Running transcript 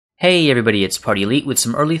Hey everybody, it's Party Elite with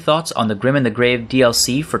some early thoughts on the Grim and the Grave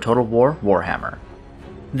DLC for Total War Warhammer.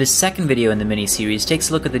 This second video in the mini-series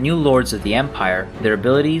takes a look at the new Lords of the Empire, their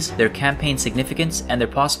abilities, their campaign significance, and their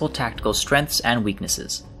possible tactical strengths and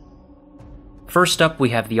weaknesses. First up,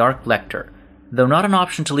 we have the Lector. Though not an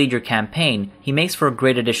option to lead your campaign, he makes for a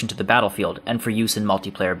great addition to the battlefield and for use in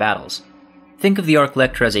multiplayer battles. Think of the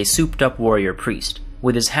Lector as a souped-up warrior priest.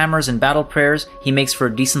 With his hammers and battle prayers, he makes for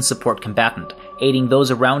a decent support combatant, aiding those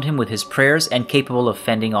around him with his prayers and capable of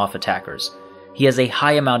fending off attackers. He has a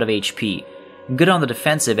high amount of HP, good on the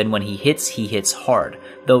defensive, and when he hits hard,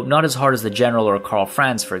 though not as hard as the General or Karl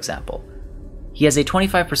Franz, for example. He has a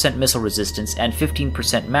 25% missile resistance and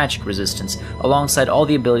 15% magic resistance, alongside all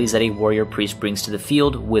the abilities that a warrior priest brings to the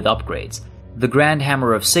field with upgrades. The Grand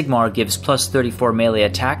Hammer of Sigmar gives plus 34 melee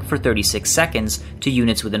attack for 36 seconds to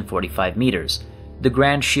units within 45 meters. The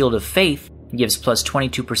Grand Shield of Faith gives plus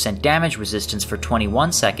 22% damage resistance for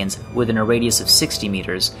 21 seconds within a radius of 60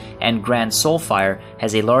 meters, and Grand Soulfire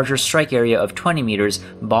has a larger strike area of 20 meters,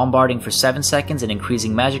 bombarding for 7 seconds and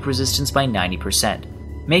increasing magic resistance by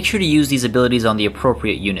 90%. Make sure to use these abilities on the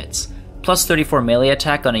appropriate units. Plus 34 melee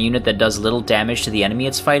attack on a unit that does little damage to the enemy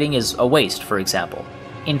it's fighting is a waste, for example.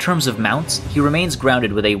 In terms of mounts, he remains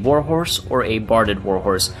grounded with a warhorse or a barded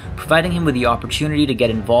warhorse, providing him with the opportunity to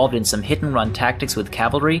get involved in some hit-and-run tactics with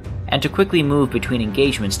cavalry and to quickly move between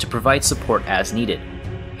engagements to provide support as needed.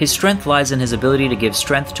 His strength lies in his ability to give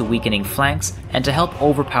strength to weakening flanks and to help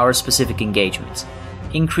overpower specific engagements.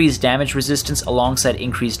 Increased damage resistance alongside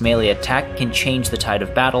increased melee attack can change the tide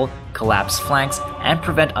of battle, collapse flanks, and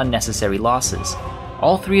prevent unnecessary losses.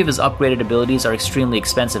 All three of his upgraded abilities are extremely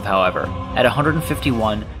expensive, however, at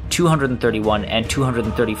 151, 231, and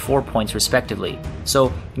 234 points respectively,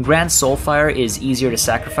 so Grand Soulfire is easier to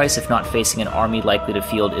sacrifice if not facing an army likely to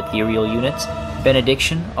field ethereal units.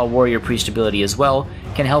 Benediction, a warrior priest ability as well,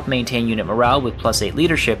 can help maintain unit morale with plus 8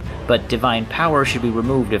 leadership, but Divine Power should be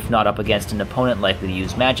removed if not up against an opponent likely to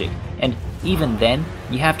use magic, and even then,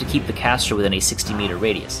 you have to keep the caster within a 60-meter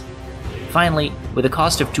radius. Finally, with a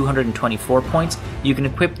cost of 224 points, you can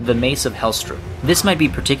equip the Mace of Hellstrom. This might be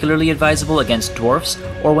particularly advisable against dwarfs,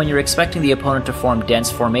 or when you're expecting the opponent to form dense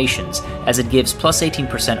formations, as it gives plus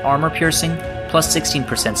 18% armor piercing, plus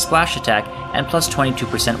 16% splash attack, and plus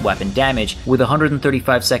 22% weapon damage, with a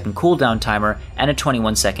 135-second cooldown timer and a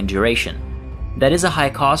 21-second duration. That is a high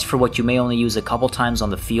cost for what you may only use a couple times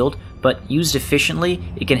on the field, but used efficiently,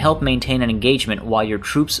 it can help maintain an engagement while your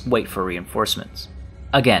troops wait for reinforcements.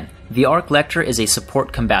 Again, the Lector is a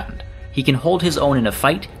support combatant. He can hold his own in a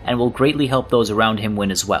fight and will greatly help those around him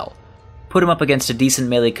win as well. Put him up against a decent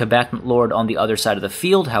melee combatant lord on the other side of the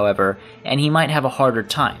field, however, and he might have a harder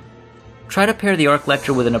time. Try to pair the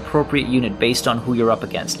Lector with an appropriate unit based on who you're up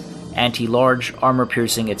against: anti-large,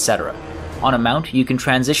 armor-piercing, etc. On a mount, you can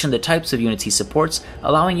transition the types of units he supports,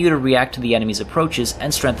 allowing you to react to the enemy's approaches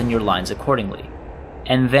and strengthen your lines accordingly.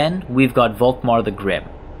 And then, we've got Volkmar the Grim.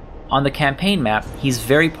 On the campaign map, he's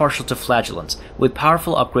very partial to Flagellants, with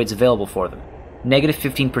powerful upgrades available for them, negative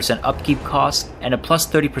 15% upkeep cost, and a plus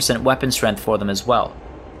 30% weapon strength for them as well.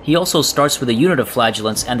 He also starts with a unit of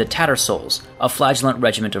Flagellants and the Tattersouls, a Flagellant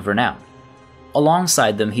Regiment of Renown.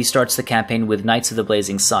 Alongside them, he starts the campaign with Knights of the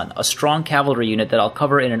Blazing Sun, a strong cavalry unit that I'll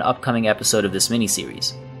cover in an upcoming episode of this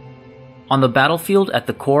miniseries. On the battlefield, at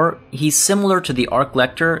the core, he's similar to the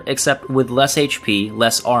Lector, except with less HP,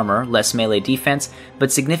 less armor, less melee defense,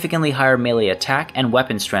 but significantly higher melee attack and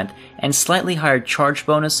weapon strength, and slightly higher charge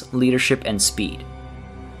bonus, leadership, and speed.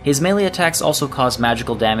 His melee attacks also cause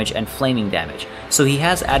magical damage and flaming damage, so he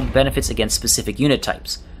has added benefits against specific unit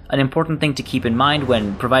types, an important thing to keep in mind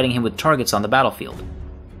when providing him with targets on the battlefield.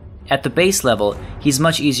 At the base level, he's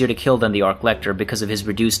much easier to kill than the Lector because of his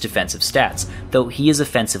reduced defensive stats, though he is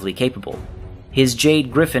offensively capable. His Jade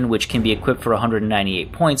Griffin, which can be equipped for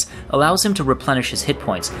 198 points, allows him to replenish his hit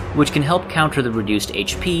points, which can help counter the reduced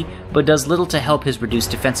HP, but does little to help his reduced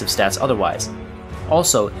defensive stats otherwise.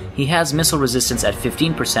 Also, he has missile resistance at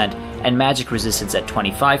 15% and magic resistance at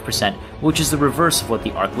 25%, which is the reverse of what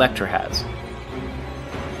the Lector has.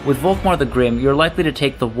 With Volkmar the Grim, you're likely to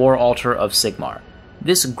take the War Altar of Sigmar.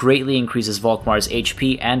 This greatly increases Volkmar's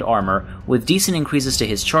HP and armor, with decent increases to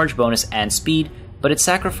his charge bonus and speed, but it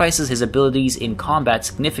sacrifices his abilities in combat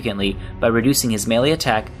significantly by reducing his melee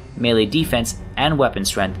attack, melee defense, and weapon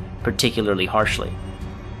strength, particularly harshly.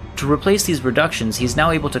 To replace these reductions, he's now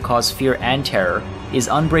able to cause fear and terror, is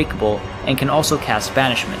unbreakable, and can also cast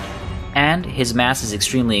banishment. And his mass is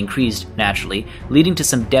extremely increased, naturally, leading to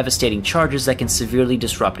some devastating charges that can severely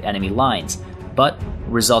disrupt enemy lines, but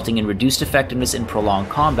resulting in reduced effectiveness in prolonged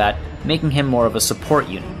combat, making him more of a support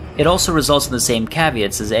unit. It also results in the same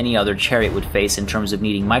caveats as any other chariot would face in terms of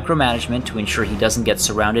needing micromanagement to ensure he doesn't get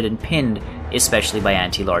surrounded and pinned, especially by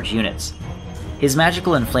anti-large units. His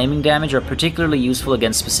magical and flaming damage are particularly useful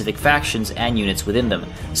against specific factions and units within them,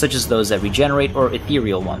 such as those that regenerate or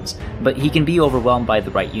ethereal ones, but he can be overwhelmed by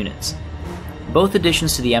the right units. Both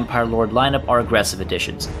additions to the Empire Lord lineup are aggressive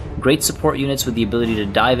additions. Great support units with the ability to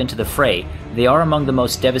dive into the fray, they are among the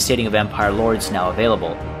most devastating of Empire Lords now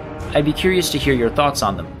available. I'd be curious to hear your thoughts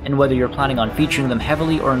on them, and whether you're planning on featuring them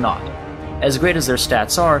heavily or not. As great as their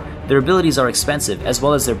stats are, their abilities are expensive as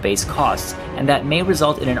well as their base costs, and that may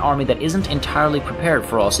result in an army that isn't entirely prepared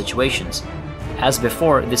for all situations. As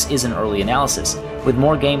before, this is an early analysis. With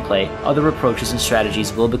more gameplay, other approaches and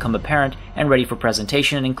strategies will become apparent and ready for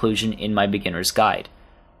presentation and inclusion in my beginner's guide.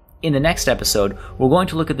 In the next episode, we're going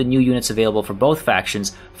to look at the new units available for both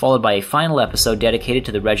factions, followed by a final episode dedicated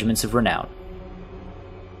to the Regiments of Renown.